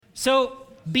So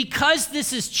because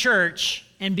this is church,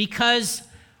 and because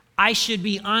I should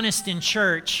be honest in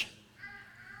church,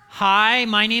 hi,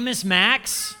 my name is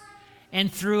Max,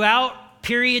 and throughout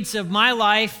periods of my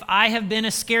life, I have been a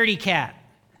scaredy cat.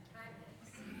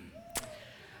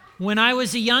 When I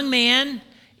was a young man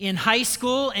in high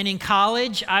school and in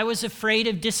college, I was afraid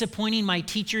of disappointing my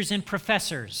teachers and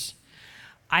professors.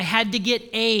 I had to get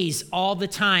A's all the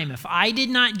time. If I did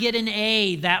not get an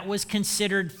A, that was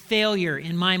considered failure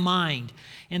in my mind.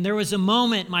 And there was a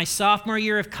moment my sophomore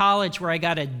year of college where I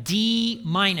got a D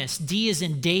minus. D is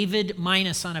in David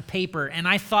minus on a paper. And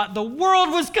I thought the world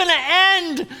was going to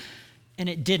end. And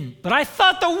it didn't. But I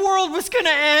thought the world was going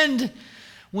to end.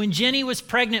 When Jenny was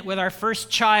pregnant with our first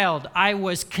child, I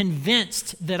was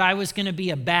convinced that I was going to be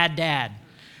a bad dad.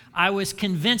 I was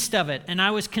convinced of it, and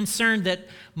I was concerned that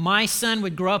my son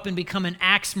would grow up and become an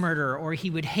axe murderer, or he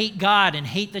would hate God and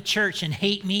hate the church and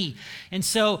hate me. And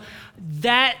so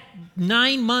that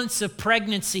 9 months of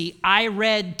pregnancy, I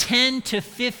read 10 to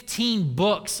 15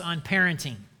 books on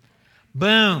parenting.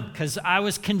 Boom, because I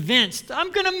was convinced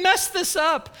I'm going to mess this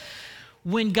up.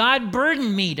 When God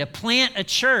burdened me to plant a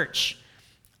church,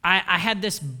 I had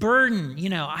this burden,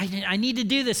 I need to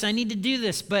do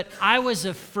this, but I was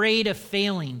afraid of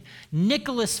failing.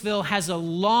 Nicholasville has a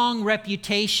long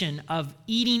reputation of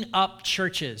eating up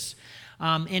churches.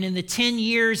 And in the 10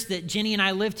 years that Jenny and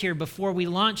I lived here before we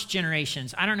launched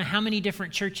Generations, I don't know how many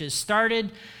different churches started,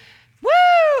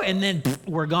 and then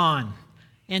we're gone.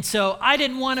 And so I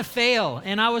didn't want to fail,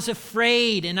 and I was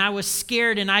afraid, and I was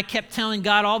scared, and I kept telling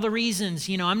God all the reasons,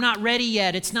 I'm not ready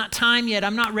yet, it's not time yet,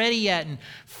 I'm not ready yet. And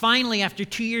finally, after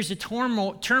 2 years of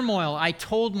turmoil, I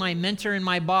told my mentor and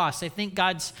my boss, I think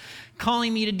God's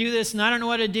calling me to do this, and I don't know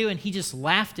what to do, and he just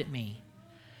laughed at me.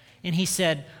 And he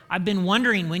said, I've been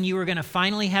wondering when you were going to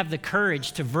finally have the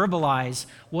courage to verbalize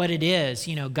what it is.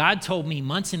 God told me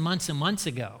months and months and months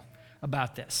ago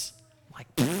about this. I'm like,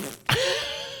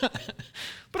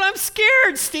 but I'm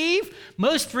scared, Steve.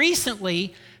 Most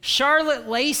recently, Charlotte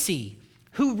Lacey,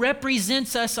 who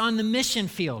represents us on the mission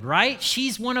field, right?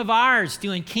 She's one of ours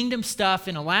doing kingdom stuff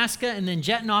in Alaska and then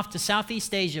jetting off to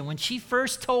Southeast Asia. When she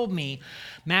first told me,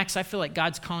 Max, I feel like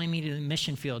God's calling me to the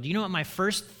mission field, you know what my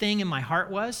first thing in my heart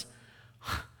was?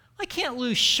 I can't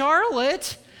lose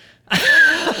Charlotte.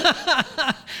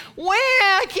 I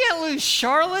can't lose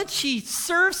Charlotte. She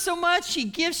serves so much. She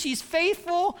gives. She's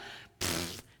faithful.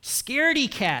 Scaredy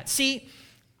cat. See,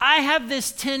 I have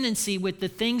this tendency with the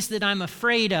things that I'm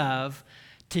afraid of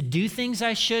to do things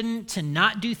I shouldn't, to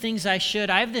not do things I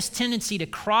should. I have this tendency to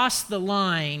cross the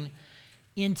line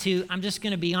into, I'm just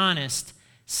going to be honest,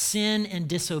 sin and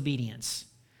disobedience.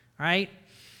 All right?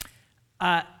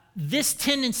 This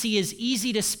tendency is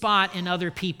easy to spot in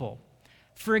other people.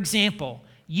 For example,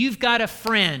 you've got a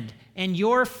friend, and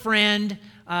your friend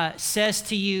says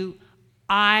to you,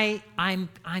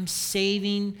 I'm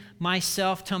saving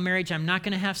myself till marriage. I'm not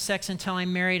going to have sex until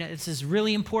I'm married. This is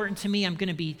really important to me. I'm going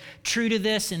to be true to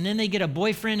this. And then they get a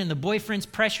boyfriend, and the boyfriend's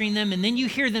pressuring them. And then you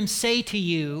hear them say to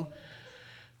you,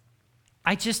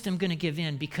 I just am going to give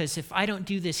in because if I don't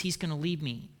do this, he's going to leave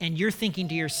me. And you're thinking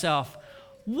to yourself,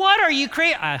 what are you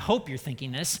crazy? I hope you're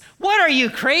thinking this. What are you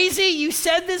crazy? You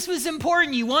said this was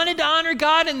important. You wanted to honor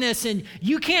God in this, and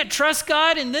you can't trust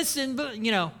God in this, and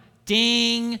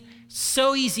ding.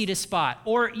 So easy to spot.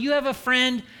 Or you have a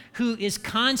friend who is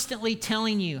constantly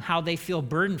telling you how they feel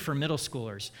burdened for middle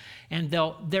schoolers. And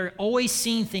they're always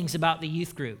seeing things about the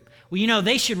youth group. Well,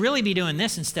 they should really be doing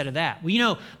this instead of that.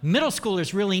 Well, middle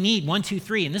schoolers really need 1, 2,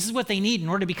 3, and this is what they need in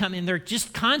order to become, and they're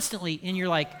just constantly, and you're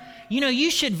like,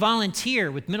 you should volunteer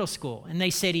with middle school. And they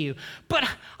say to you, but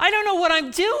I don't know what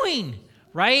I'm doing,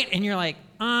 right? And you're like,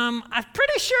 I'm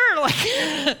pretty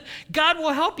sure, God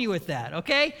will help you with that,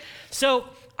 okay? So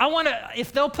I want to,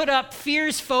 if they'll put up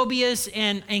fears, phobias,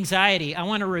 and anxiety, I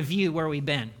want to review where we've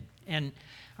been. And,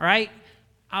 all right,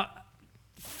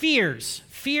 fears.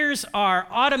 Fears are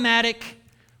automatic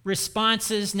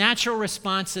responses, natural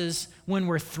responses when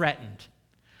we're threatened.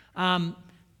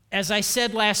 As I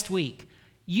said last week,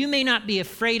 you may not be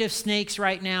afraid of snakes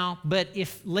right now, but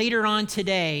if later on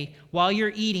today, while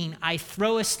you're eating, I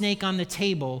throw a snake on the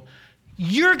table,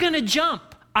 you're going to jump.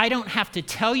 I don't have to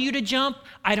tell you to jump.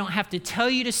 I don't have to tell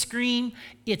you to scream.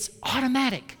 It's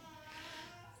automatic.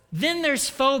 Then there's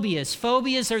phobias.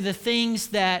 Phobias are the things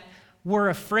that we're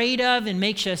afraid of and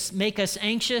make us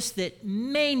anxious that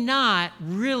may not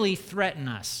really threaten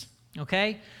us,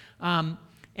 okay?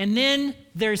 And then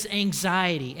there's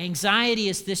anxiety. Anxiety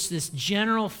is this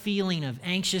general feeling of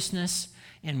anxiousness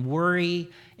and worry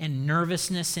and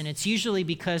nervousness, and it's usually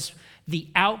because the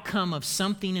outcome of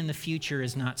something in the future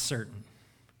is not certain.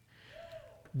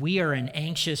 We are an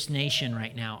anxious nation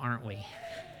right now, aren't we?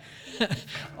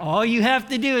 All you have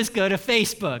to do is go to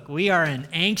Facebook. We are an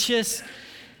anxious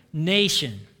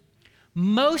nation.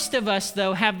 Most of us,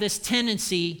 though, have this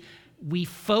tendency, we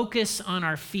focus on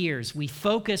our fears. We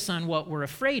focus on what we're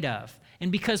afraid of.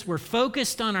 And because we're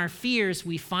focused on our fears,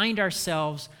 we find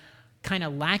ourselves kind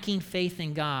of lacking faith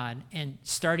in God and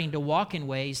starting to walk in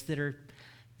ways that are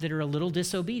a little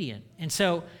disobedient. And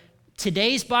so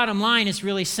today's bottom line is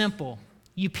really simple.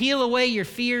 You peel away your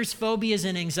fears, phobias,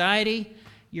 and anxiety,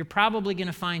 you're probably going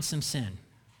to find some sin.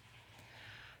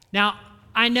 Now,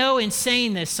 I know in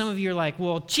saying this, some of you are like,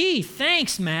 well, gee,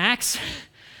 thanks, Max.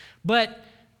 But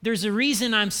there's a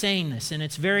reason I'm saying this, and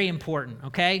it's very important,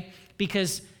 okay?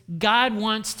 Because God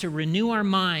wants to renew our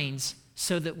minds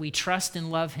so that we trust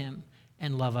and love him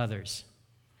and love others.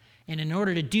 And in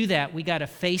order to do that, we got to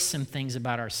face some things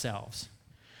about ourselves.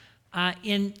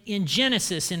 In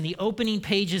Genesis, in the opening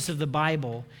pages of the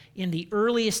Bible, in the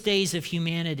earliest days of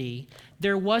humanity,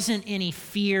 there wasn't any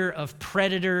fear of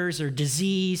predators or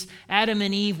disease. Adam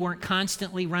and Eve weren't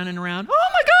constantly running around, oh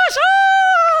my gosh,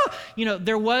 ah!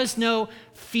 There was no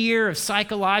fear of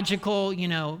psychological,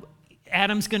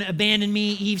 Adam's going to abandon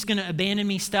me, Eve's going to abandon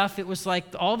me stuff. It was like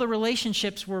all the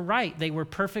relationships were right. They were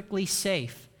perfectly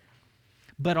safe.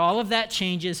 But all of that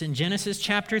changes in Genesis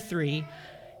chapter 3,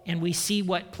 and we see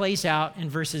what plays out in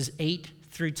verses 8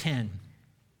 through 10.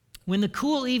 When the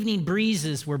cool evening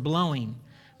breezes were blowing,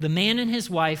 the man and his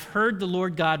wife heard the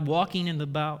Lord God walking in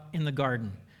the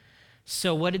garden.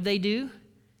 So what did they do?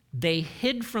 They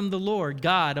hid from the Lord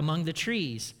God among the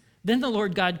trees. Then the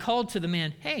Lord God called to the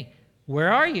man, hey,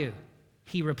 where are you?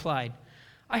 He replied,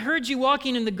 I heard you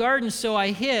walking in the garden, so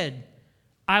I hid.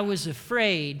 I was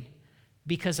afraid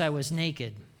because I was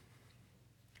naked.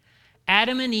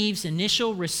 Adam and Eve's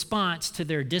initial response to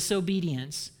their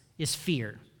disobedience is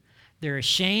fear. They're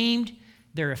ashamed,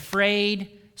 they're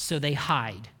afraid, so they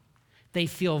hide. They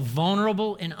feel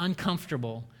vulnerable and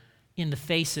uncomfortable in the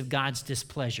face of God's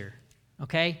displeasure,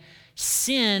 okay?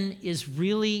 Sin is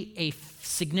really a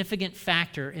significant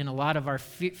factor in a lot of our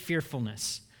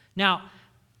fearfulness. Now,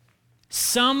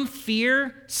 some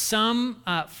fear, some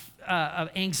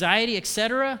anxiety,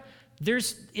 etc.,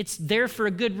 it's there for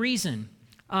a good reason.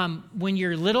 When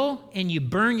you're little and you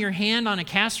burn your hand on a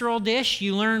casserole dish,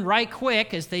 you learn right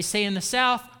quick, as they say in the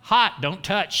South, hot, don't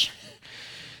touch.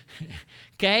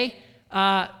 Okay?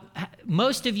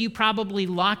 Most of you probably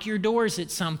lock your doors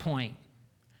at some point.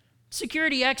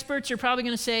 Security experts are probably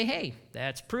going to say, hey,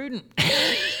 that's prudent,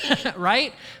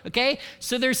 right? Okay?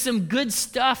 So there's some good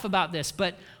stuff about this,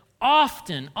 but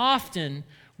often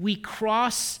we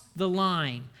cross the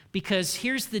line because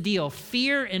here's the deal.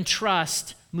 Fear and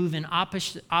trust move in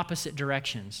opposite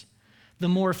directions. The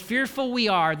more fearful we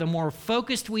are, the more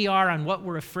focused we are on what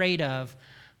we're afraid of,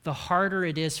 the harder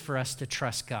it is for us to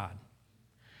trust God.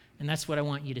 And that's what I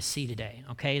want you to see today,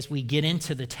 okay, as we get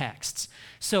into the texts.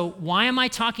 So why am I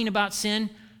talking about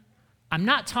sin? I'm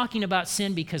not talking about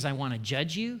sin because I want to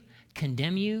judge you,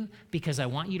 condemn you, because I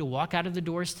want you to walk out of the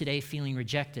doors today feeling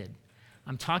rejected.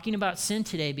 I'm talking about sin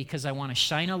today because I want to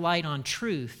shine a light on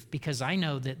truth, because I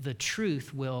know that the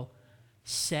truth will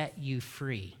set you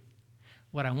free.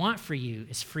 What I want for you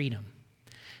is freedom.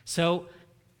 So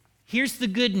here's the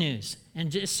good news,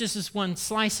 and it's just this one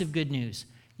slice of good news.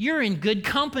 You're in good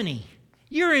company.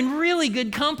 You're in really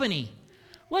good company.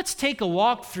 Let's take a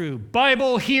walk through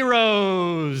Bible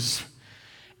heroes.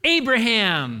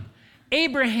 Abraham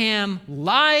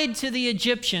lied to the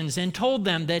Egyptians and told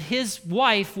them that his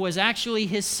wife was actually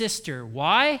his sister.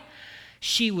 Why?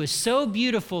 She was so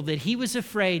beautiful that he was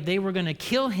afraid they were going to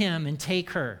kill him and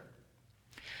take her.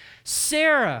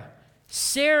 Sarah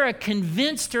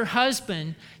convinced her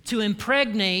husband to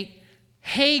impregnate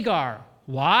Hagar.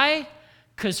 Why?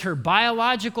 Because her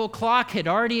biological clock had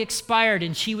already expired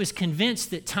and she was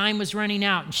convinced that time was running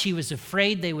out and she was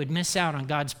afraid they would miss out on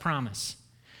God's promise.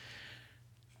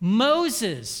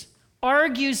 Moses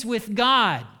argues with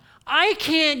God. I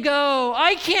can't go.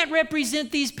 I can't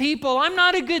represent these people. I'm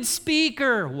not a good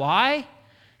speaker. Why?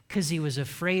 Because he was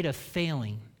afraid of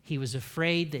failing. He was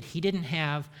afraid that he didn't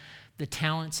have the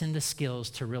talents and the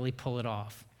skills to really pull it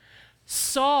off.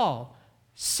 Saul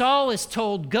is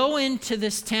told, go into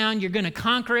this town, you're going to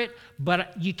conquer it,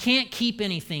 but you can't keep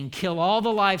anything. Kill all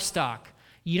the livestock.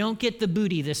 You don't get the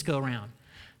booty this go round.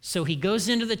 So he goes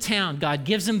into the town. God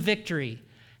gives him victory.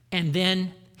 And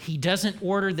then he doesn't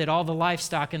order that all the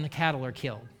livestock and the cattle are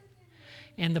killed.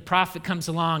 And the prophet comes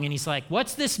along and he's like,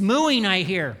 what's this mooing I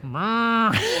hear?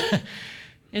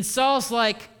 And Saul's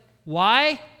like,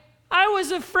 why? I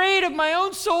was afraid of my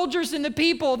own soldiers and the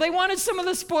people. They wanted some of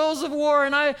the spoils of war,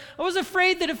 and I was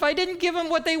afraid that if I didn't give them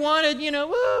what they wanted,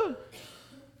 woo.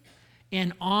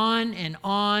 And on and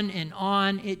on and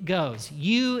on it goes.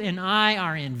 You and I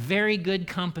are in very good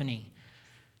company.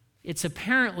 It's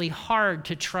apparently hard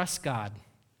to trust God,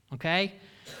 okay?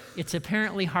 It's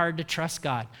apparently hard to trust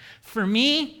God. For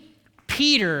me,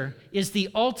 Peter is the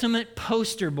ultimate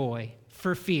poster boy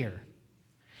for fear.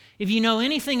 If you know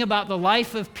anything about the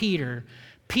life of Peter,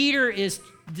 Peter is,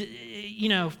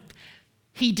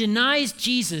 he denies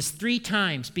Jesus 3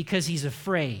 times because he's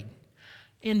afraid.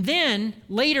 And then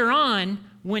later on,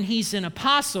 when he's an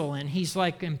apostle and he's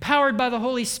like empowered by the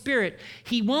Holy Spirit,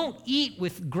 he won't eat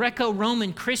with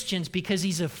Greco-Roman Christians because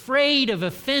he's afraid of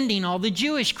offending all the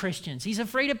Jewish Christians. He's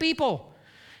afraid of people.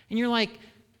 And you're like,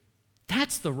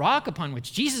 that's the rock upon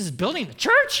which Jesus is building the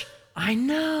church? I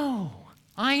know.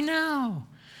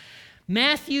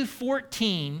 Matthew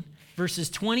 14, verses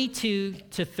 22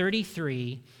 to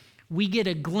 33, we get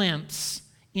a glimpse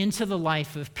into the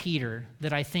life of Peter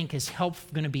that I think is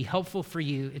going to be helpful for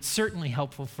you. It's certainly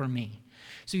helpful for me.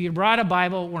 So you brought a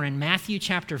Bible. We're in Matthew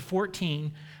chapter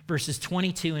 14, verses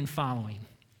 22 and following.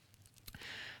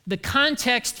 The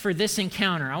context for this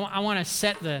encounter, I want to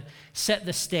set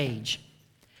the stage.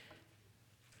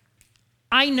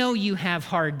 I know you have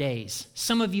hard days.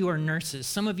 Some of you are nurses.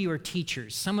 Some of you are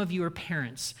teachers. Some of you are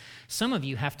parents. Some of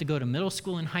you have to go to middle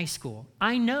school and high school.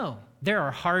 I know there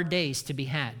are hard days to be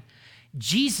had.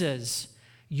 Jesus,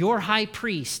 your high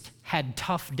priest, had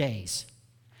tough days.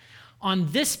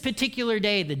 On this particular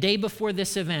day, the day before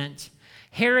this event,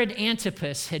 Herod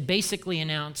Antipas had basically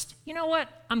announced, you know what?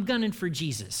 I'm gunning for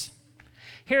Jesus.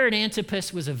 Herod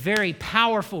Antipas was a very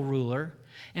powerful ruler,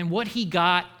 and what he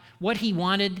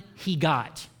wanted, he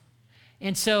got.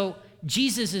 And so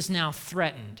Jesus is now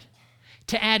threatened.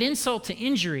 To add insult to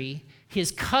injury,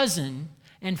 his cousin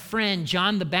and friend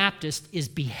John the Baptist is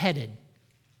beheaded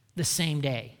the same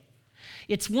day.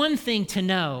 It's one thing to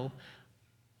know,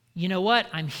 you know what,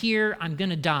 I'm here, I'm going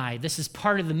to die. This is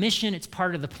part of the mission, it's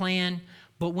part of the plan.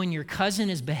 But when your cousin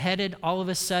is beheaded, all of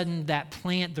a sudden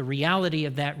the reality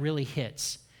of that really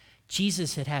hits.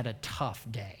 Jesus had had a tough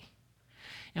day.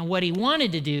 And what he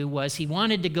wanted to do was he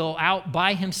wanted to go out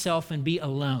by himself and be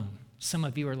alone. Some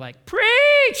of you are like,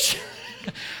 preach!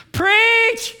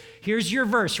 Preach! Here's your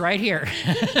verse right here.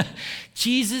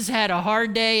 Jesus had a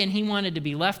hard day and he wanted to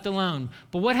be left alone.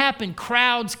 But what happened?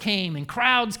 Crowds came and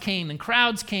crowds came and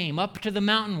crowds came up to the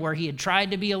mountain where he had tried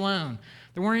to be alone.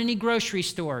 There weren't any grocery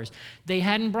stores. They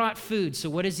hadn't brought food. So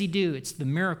what does he do? It's the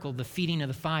miracle, the feeding of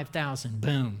the 5,000.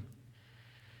 Boom.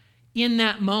 In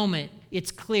that moment,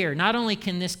 it's clear, not only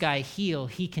can this guy heal,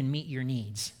 he can meet your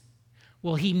needs.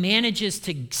 Well, he manages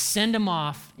to send him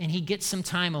off, and he gets some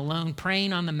time alone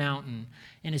praying on the mountain,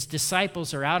 and his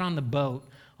disciples are out on the boat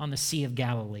on the Sea of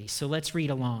Galilee. So let's read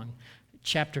along.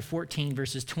 Chapter 14,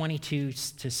 verses 22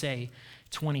 to say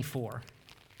 24.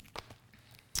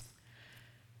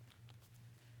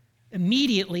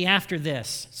 Immediately after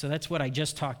this, so that's what I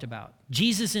just talked about,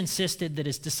 Jesus insisted that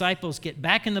his disciples get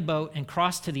back in the boat and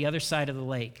cross to the other side of the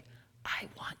lake. I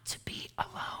want to be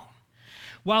alone.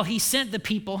 While he sent the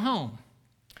people home.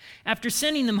 After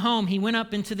sending them home, he went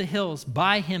up into the hills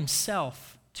by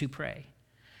himself to pray.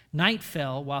 Night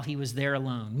fell while he was there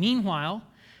alone. Meanwhile,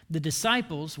 the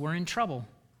disciples were in trouble,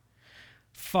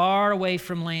 far away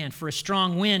from land, for a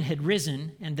strong wind had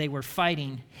risen and they were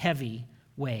fighting heavy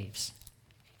waves.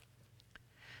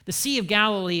 The Sea of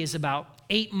Galilee is about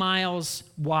 8 miles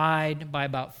wide by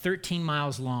about 13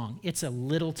 miles long. It's a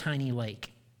little tiny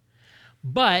lake.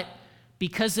 But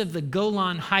because of the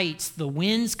Golan Heights, the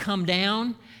winds come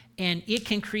down and it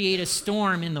can create a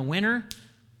storm in the winter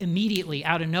immediately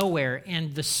out of nowhere.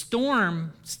 And the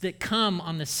storms that come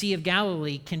on the Sea of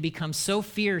Galilee can become so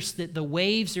fierce that the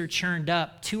waves are churned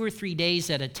up 2 or 3 days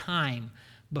at a time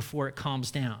before it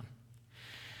calms down.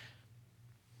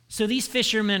 So these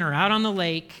fishermen are out on the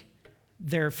lake.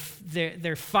 They're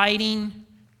fighting.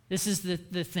 This is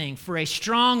the thing. For a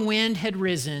strong wind had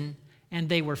risen, and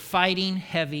they were fighting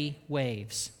heavy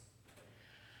waves.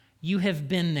 You have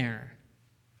been there.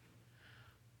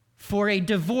 For a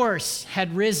divorce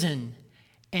had risen,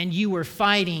 and you were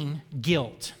fighting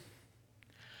guilt.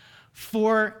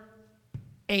 For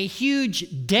a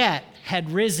huge debt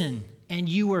had risen, and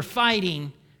you were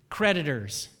fighting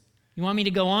creditors. You want me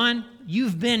to go on?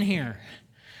 You've been here.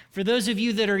 For those of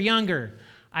you that are younger,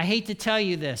 I hate to tell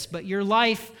you this, but your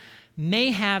life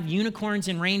may have unicorns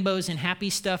and rainbows and happy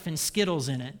stuff and Skittles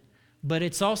in it, but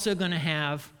it's also going to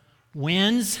have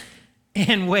winds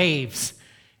and waves.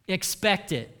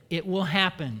 Expect it. It will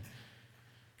happen.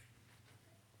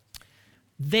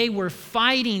 They were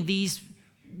fighting these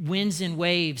winds and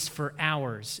waves for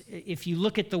hours. If you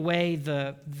look at the way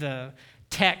the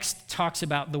text talks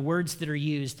about the words that are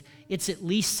used, it's at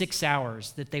least 6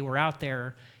 hours that they were out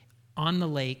there on the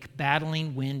lake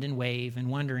battling wind and wave and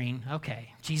wondering,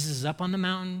 okay, Jesus is up on the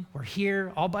mountain. We're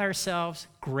here all by ourselves.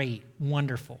 Great,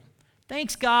 wonderful.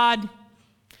 Thanks, God.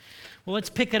 Well, let's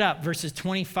pick it up, verses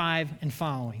 25 and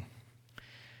following.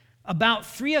 About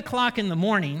 3 o'clock in the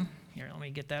morning, here, let me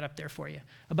get that up there for you.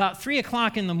 About 3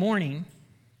 o'clock in the morning,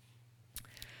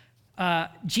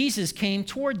 Jesus came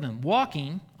toward them,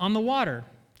 walking on the water.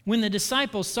 When the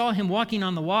disciples saw him walking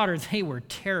on the water, they were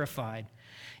terrified.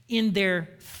 In their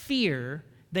fear,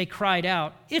 they cried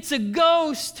out, "It's a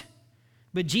ghost!"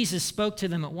 But Jesus spoke to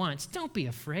them at once. "Don't be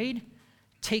afraid.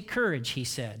 Take courage," he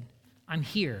said. "I'm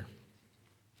here."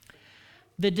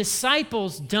 The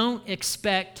disciples don't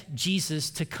expect Jesus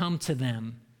to come to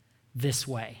them this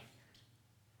way.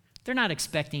 They're not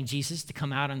expecting Jesus to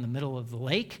come out in the middle of the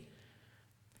lake.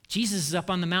 Jesus is up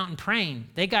on the mountain praying.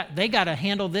 They got to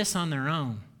handle this on their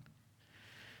own.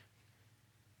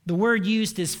 The word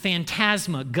used is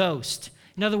phantasma, ghost.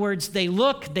 In other words, they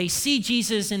look, they see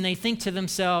Jesus, and they think to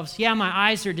themselves, yeah, my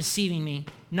eyes are deceiving me,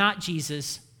 not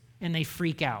Jesus, and they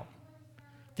freak out.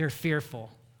 They're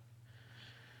fearful.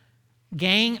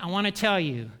 Gang, I want to tell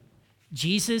you,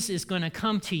 Jesus is going to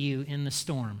come to you in the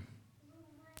storm.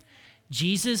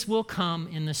 Jesus will come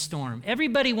in the storm.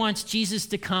 Everybody wants Jesus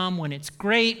to come when it's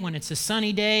great, when it's a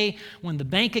sunny day, when the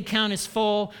bank account is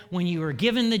full, when you are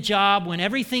given the job, when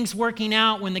everything's working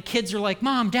out, when the kids are like,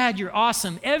 Mom, Dad, you're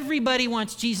awesome. Everybody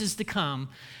wants Jesus to come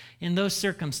in those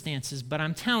circumstances. But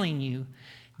I'm telling you,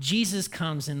 Jesus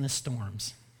comes in the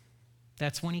storms.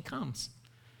 That's when he comes.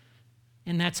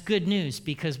 And that's good news,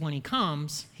 because when he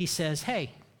comes, he says,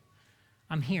 hey,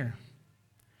 I'm here.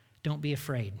 Don't be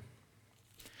afraid.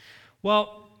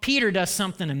 Well, Peter does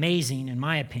something amazing, in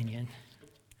my opinion,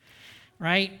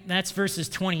 right? That's verses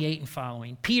 28 and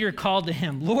following. Peter called to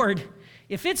him, Lord,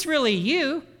 if it's really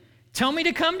you, tell me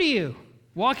to come to you,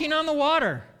 walking on the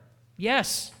water.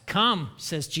 Yes, come,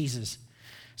 says Jesus.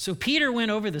 So Peter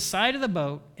went over the side of the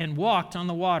boat and walked on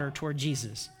the water toward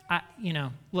Jesus.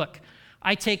 Look,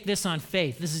 I take this on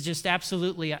faith. This is just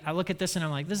absolutely, I look at this and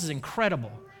I'm like, this is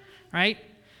incredible, right?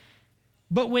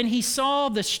 But when he saw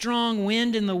the strong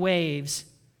wind and the waves,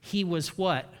 he was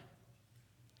what?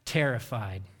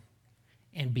 Terrified,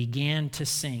 and began to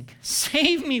sink.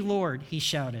 Save me, Lord, he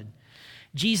shouted.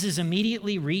 Jesus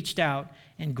immediately reached out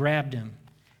and grabbed him.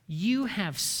 You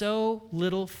have so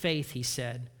little faith, he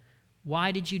said.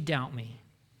 Why did you doubt me?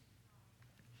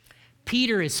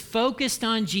 Peter is focused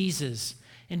on Jesus,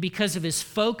 and because of his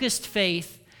focused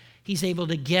faith, he's able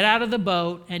to get out of the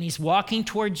boat, and he's walking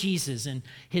toward Jesus, and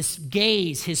his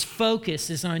gaze, his focus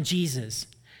is on Jesus.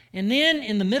 And then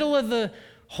in the middle of the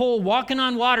whole walking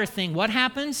on water thing, what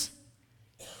happens?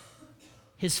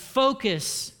 His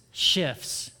focus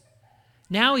shifts.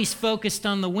 Now he's focused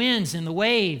on the winds and the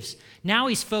waves. Now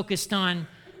he's focused on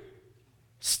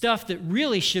stuff that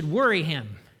really should worry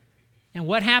him. And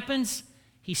what happens?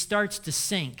 He starts to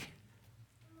sink.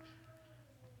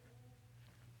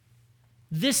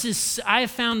 I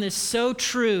have found this so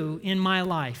true in my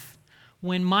life.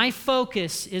 When my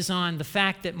focus is on the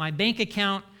fact that my bank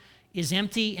account is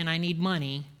empty and I need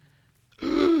money,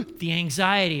 the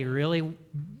anxiety really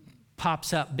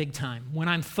pops up big time. When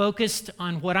I'm focused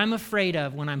on what I'm afraid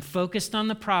of, when I'm focused on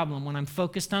the problem, when I'm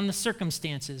focused on the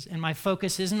circumstances, and my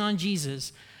focus isn't on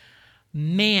Jesus,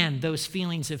 man, those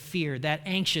feelings of fear, that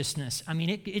anxiousness,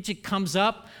 it just comes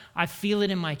up. I feel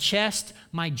it in my chest.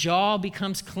 My jaw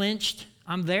becomes clenched.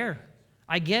 I'm there.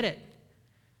 I get it.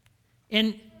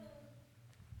 And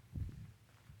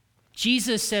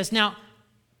Jesus says, now,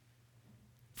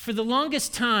 for the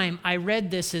longest time, I read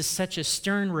this as such a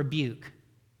stern rebuke.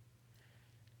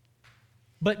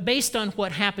 But based on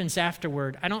what happens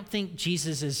afterward, I don't think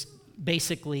Jesus is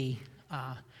basically,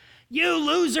 you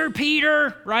loser,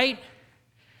 Peter, right?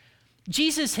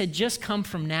 Jesus had just come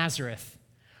from Nazareth,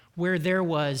 where there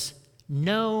was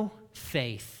no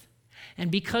faith. And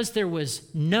because there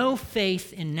was no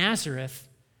faith in Nazareth,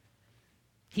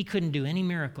 he couldn't do any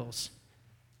miracles.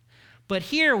 But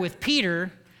here with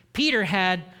Peter, Peter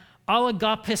had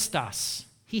agapistos.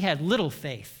 He had little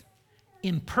faith,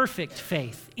 imperfect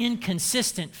faith,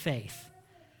 inconsistent faith.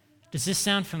 Does this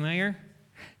sound familiar?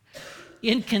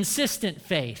 Inconsistent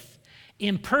faith,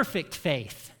 imperfect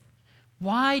faith.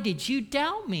 Why did you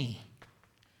doubt me?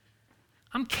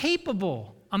 I'm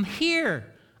capable. I'm here.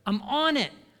 I'm on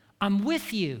it. I'm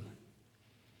with you.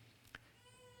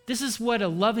 This is what a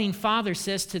loving father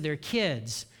says to their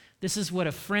kids. This is what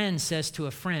a friend says to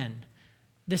a friend.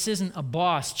 This isn't a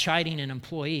boss chiding an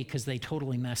employee because they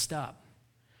totally messed up.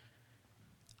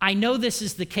 I know this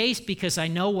is the case because I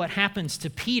know what happens to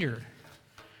Peter.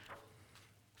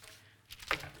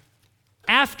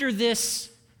 After this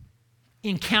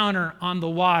encounter on the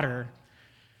water,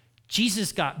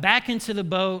 Jesus got back into the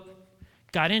boat,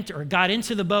 got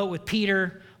into the boat with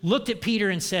Peter, looked at Peter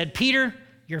and said, "Peter,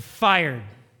 you're fired."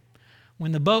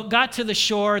 When the boat got to the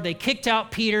shore, they kicked out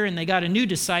Peter and they got a new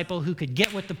disciple who could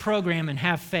get with the program and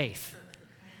have faith.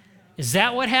 Is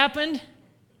that what happened?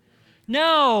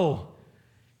 No.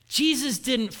 Jesus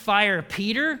didn't fire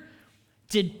Peter.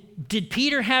 Did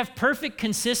Peter have perfect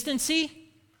consistency?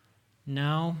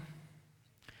 No.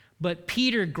 But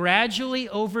Peter gradually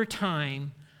over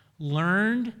time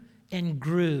learned and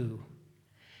grew.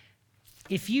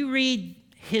 If you read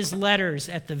his letters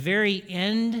at the very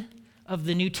end of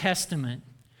the New Testament,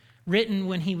 written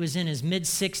when he was in his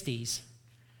mid-60s,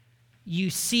 you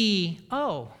see,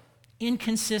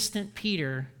 inconsistent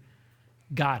Peter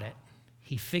got it.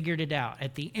 He figured it out.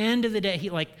 At the end of the day, he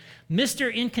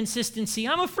Mr. Inconsistency,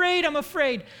 I'm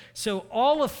afraid. So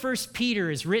all of 1 Peter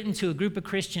is written to a group of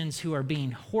Christians who are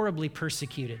being horribly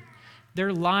persecuted.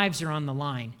 Their lives are on the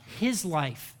line. His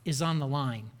life is on the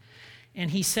line.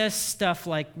 And he says stuff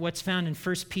like what's found in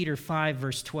 1 Peter 5,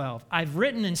 verse 12. I've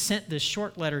written and sent this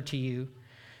short letter to you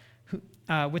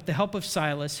with the help of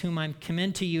Silas, whom I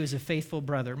commend to you as a faithful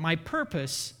brother. My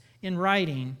purpose in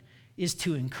writing is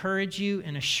to encourage you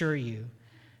and assure you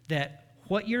that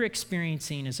what you're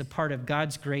experiencing is a part of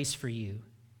God's grace for you.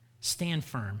 Stand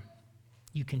firm.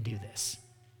 You can do this.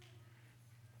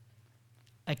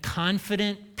 A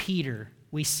confident Peter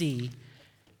we see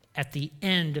at the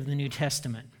end of the New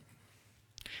Testament.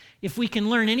 If we can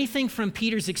learn anything from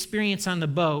Peter's experience on the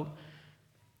boat,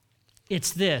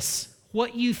 it's this: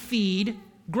 what you feed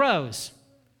grows.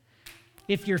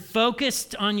 If you're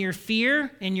focused on your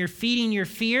fear and you're feeding your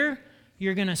fear,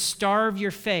 you're going to starve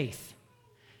your faith.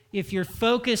 If you're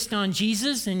focused on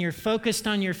Jesus and you're focused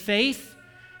on your faith,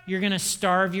 you're going to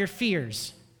starve your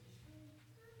fears.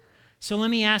 So let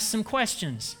me ask some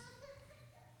questions.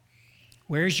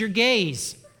 Where's your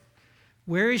gaze?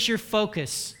 Where is your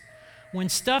focus? When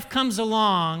stuff comes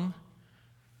along,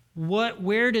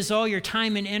 where does all your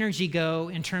time and energy go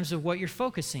in terms of what you're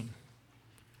focusing?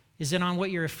 Is it on what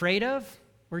you're afraid of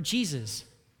or Jesus?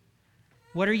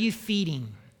 What are you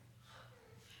feeding?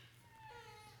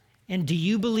 And do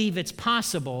you believe it's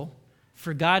possible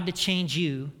for God to change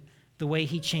you the way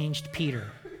he changed Peter?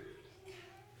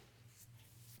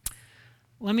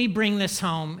 Let me bring this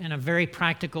home in a very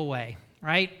practical way,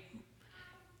 right?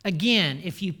 Again,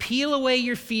 if you peel away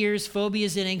your fears,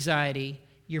 phobias, and anxiety,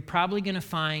 you're probably going to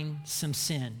find some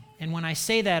sin. And when I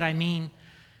say that, I mean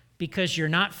because you're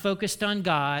not focused on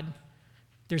God,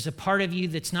 there's a part of you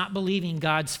that's not believing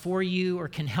God's for you or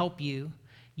can help you.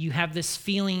 You have this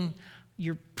feeling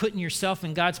you're putting yourself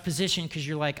in God's position because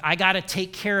you're like, I got to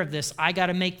take care of this. I got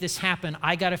to make this happen.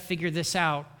 I got to figure this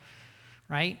out,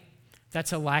 right?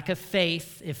 That's a lack of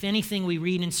faith. If anything we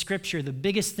read in Scripture, the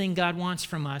biggest thing God wants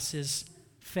from us is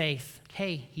faith.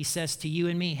 Hey, he says to you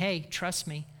and me, hey, trust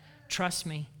me, trust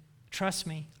me, trust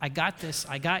me. I got this.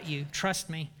 I got you. Trust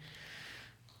me.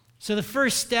 So the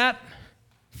first step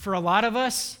for a lot of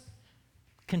us,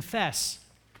 confess.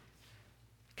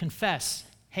 Confess.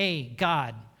 Hey,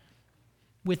 God,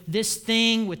 with this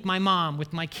thing, with my mom,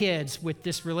 with my kids, with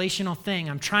this relational thing,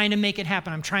 I'm trying to make it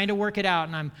happen. I'm trying to work it out,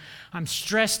 and I'm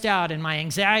stressed out, and my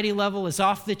anxiety level is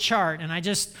off the chart, and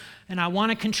I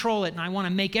want to control it, and I want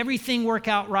to make everything work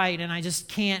out right, and I just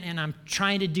can't, and I'm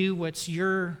trying to do what's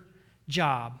your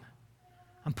job.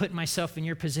 I'm putting myself in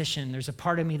your position. There's a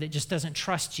part of me that just doesn't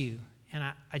trust you, and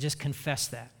I just confess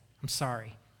that. I'm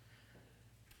sorry.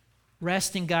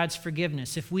 Rest in God's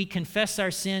forgiveness. If we confess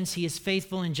our sins, he is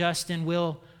faithful and just and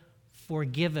will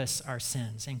forgive us our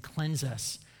sins and cleanse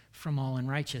us from all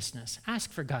unrighteousness.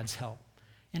 Ask for God's help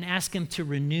and ask him to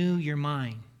renew your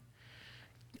mind.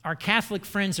 Our Catholic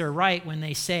friends are right when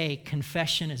they say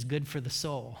confession is good for the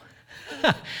soul.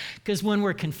 Because when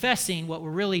we're confessing, what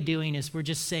we're really doing is we're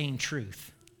just saying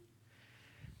truth.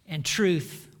 And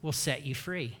truth will set you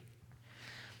free.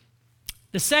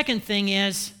 The second thing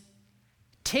is,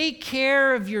 take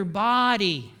care of your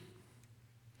body.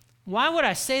 Why would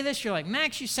I say this? You're like,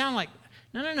 Max, you sound like,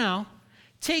 no.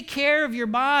 Take care of your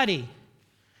body.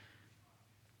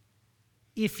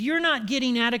 If you're not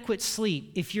getting adequate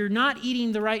sleep, if you're not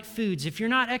eating the right foods, if you're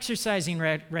not exercising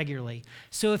regularly,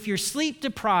 so if you're sleep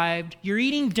deprived, you're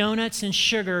eating donuts and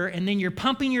sugar, and then you're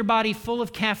pumping your body full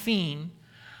of caffeine,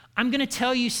 I'm going to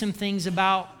tell you some things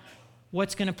about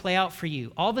what's going to play out for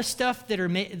you. All the stuff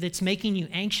that's making you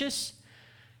anxious,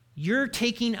 you're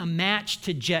taking a match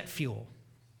to jet fuel,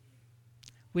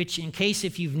 which, in case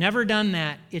if you've never done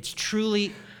that, it's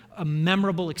truly a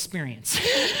memorable experience.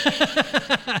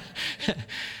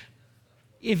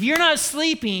 If you're not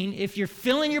sleeping, if you're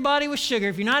filling your body with sugar,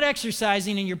 if you're not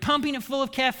exercising and you're pumping it full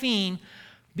of caffeine,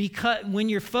 because when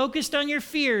you're focused on your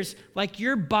fears, like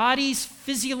your body's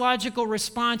physiological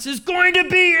response is going to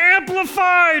be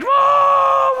amplified.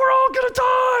 Oh, we're all going to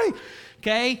die.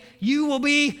 Okay? You will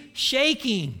be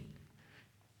shaking.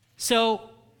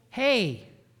 So, hey,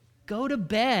 go to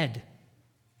bed.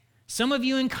 Some of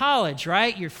you in college,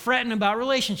 right? You're fretting about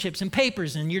relationships and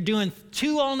papers, and you're doing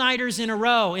 2 all-nighters in a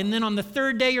row, and then on the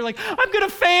 3rd day, you're like, I'm going to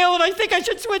fail, and I think I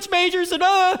should switch majors, and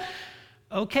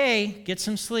okay, get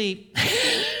some sleep.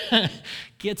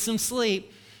 Get some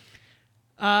sleep.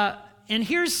 And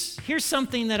here's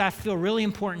something that I feel really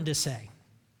important to say.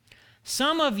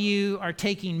 Some of you are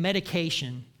taking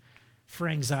medication for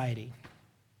anxiety.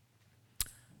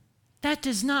 That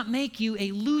does not make you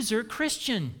a loser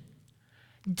Christian.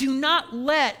 Do not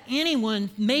let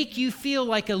anyone make you feel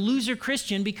like a loser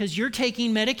Christian because you're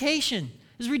taking medication.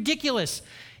 It's ridiculous.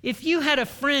 If you had a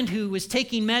friend who was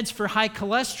taking meds for high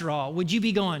cholesterol, would you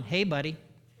be going, hey, buddy,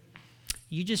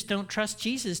 you just don't trust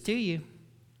Jesus, do you?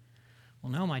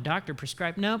 Well, no, my doctor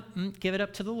prescribed. Nope, give it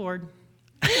up to the Lord.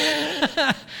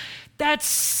 That's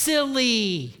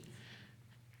silly.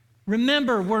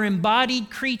 Remember, we're embodied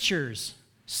creatures,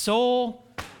 soul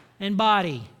and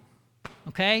body,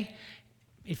 okay?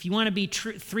 If you want to be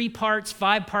 3 parts,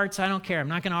 5 parts, I don't care. I'm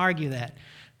not going to argue that.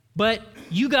 But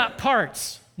you got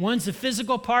parts. One's a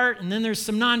physical part, and then there's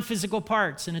some non-physical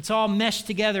parts, and it's all meshed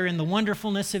together in the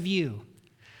wonderfulness of you.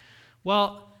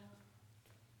 Well,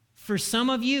 for some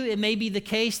of you, it may be the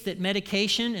case that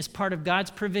medication is part of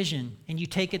God's provision, and you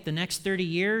take it the next 30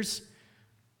 years.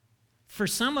 For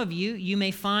some of you, you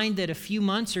may find that a few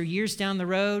months or years down the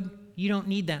road, you don't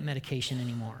need that medication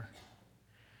anymore.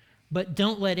 But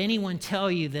don't let anyone tell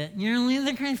you that you're only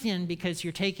the Christian because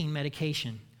you're taking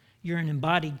medication. You're an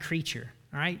embodied creature,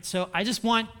 all right? So I just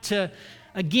want to,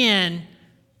 again,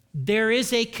 there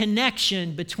is a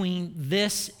connection between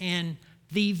this and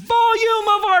the volume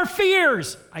of our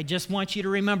fears. I just want you to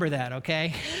remember that,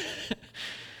 okay?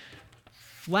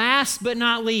 Last but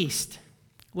not least,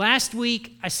 last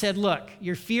week I said, look,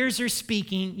 your fears are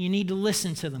speaking. You need to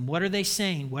listen to them. What are they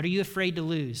saying? What are you afraid to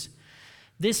lose?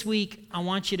 This week, I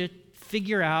want you to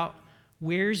figure out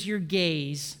where's your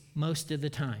gaze most of the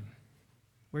time.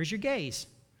 Where's your gaze?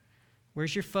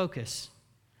 Where's your focus?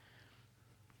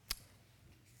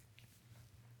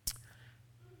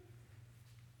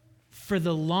 For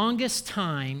the longest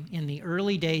time in the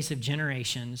early days of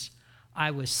generations,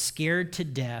 I was scared to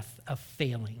death of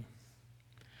failing,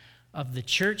 of the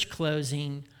church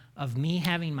closing, of me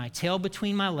having my tail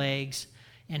between my legs,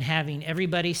 and having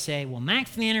everybody say, well,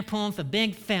 Max Vanderpool's a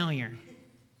big failure.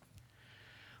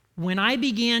 When I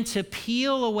began to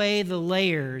peel away the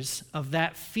layers of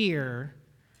that fear,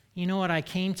 you know what I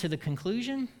came to the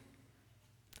conclusion?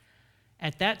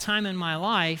 At that time in my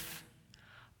life,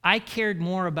 I cared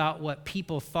more about what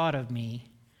people thought of me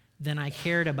than I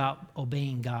cared about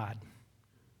obeying God.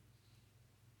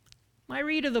 My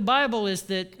read of the Bible is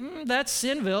that that's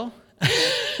Sinville.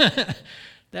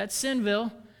 That's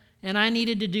Sinville. And I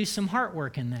needed to do some heart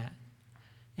work in that.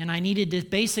 And I needed to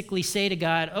basically say to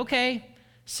God, okay,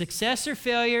 success or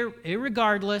failure,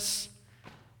 irregardless,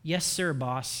 yes, sir,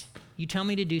 boss. You tell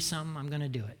me to do something, I'm going to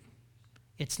do it.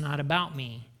 It's not about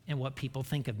me and what people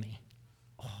think of me.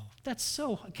 Oh, that's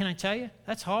so, can I tell you?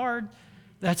 That's hard.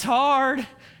 That's hard.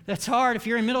 That's hard. If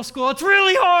you're in middle school, it's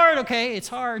really hard. Okay, it's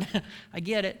hard. I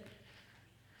get it.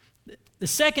 The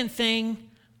second thing,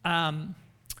 and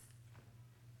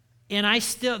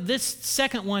this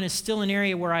second one is still an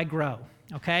area where I grow,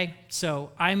 okay? So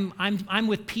I'm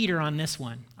with Peter on this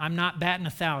one. I'm not batting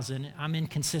 1,000. I'm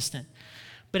inconsistent.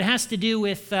 But it has to do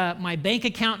with my bank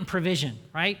account and provision,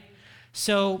 right?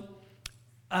 So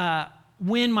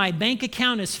when my bank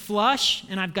account is flush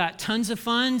and I've got tons of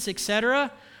funds,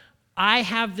 etc., I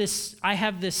have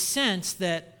this sense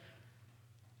that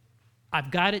I've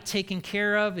got it taken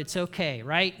care of. It's okay,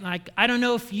 right? Like, I don't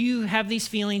know if you have these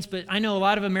feelings, but I know a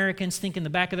lot of Americans think in the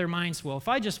back of their minds, well, if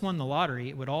I just won the lottery,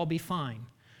 it would all be fine.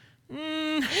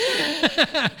 You'd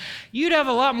have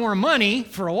a lot more money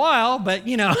for a while, but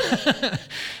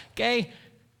okay?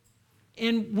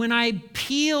 And when I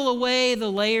peel away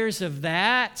the layers of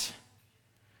that,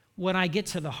 when I get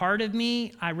to the heart of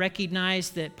me, I recognize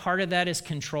that part of that is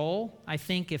control. I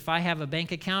think if I have a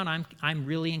bank account, I'm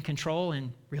really in control,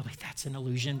 and really that's an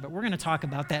illusion, but we're going to talk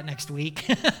about that next week.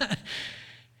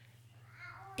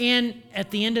 And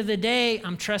at the end of the day,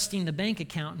 I'm trusting the bank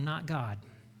account and not God.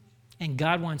 and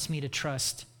God wants me to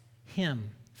trust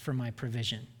him for my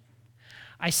provision.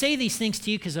 I say these things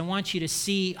to you because I want you to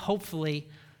see, hopefully,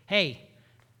 hey,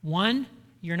 one,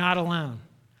 you're not alone.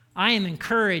 I am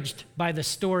encouraged by the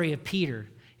story of Peter.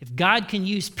 If God can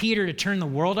use Peter to turn the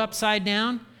world upside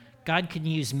down, God can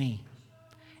use me,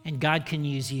 and God can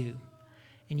use you.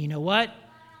 And you know what?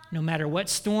 No matter what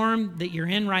storm that you're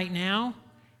in right now,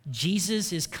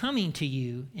 Jesus is coming to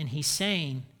you, and he's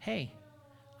saying, hey,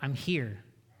 I'm here.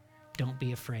 Don't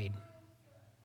be afraid.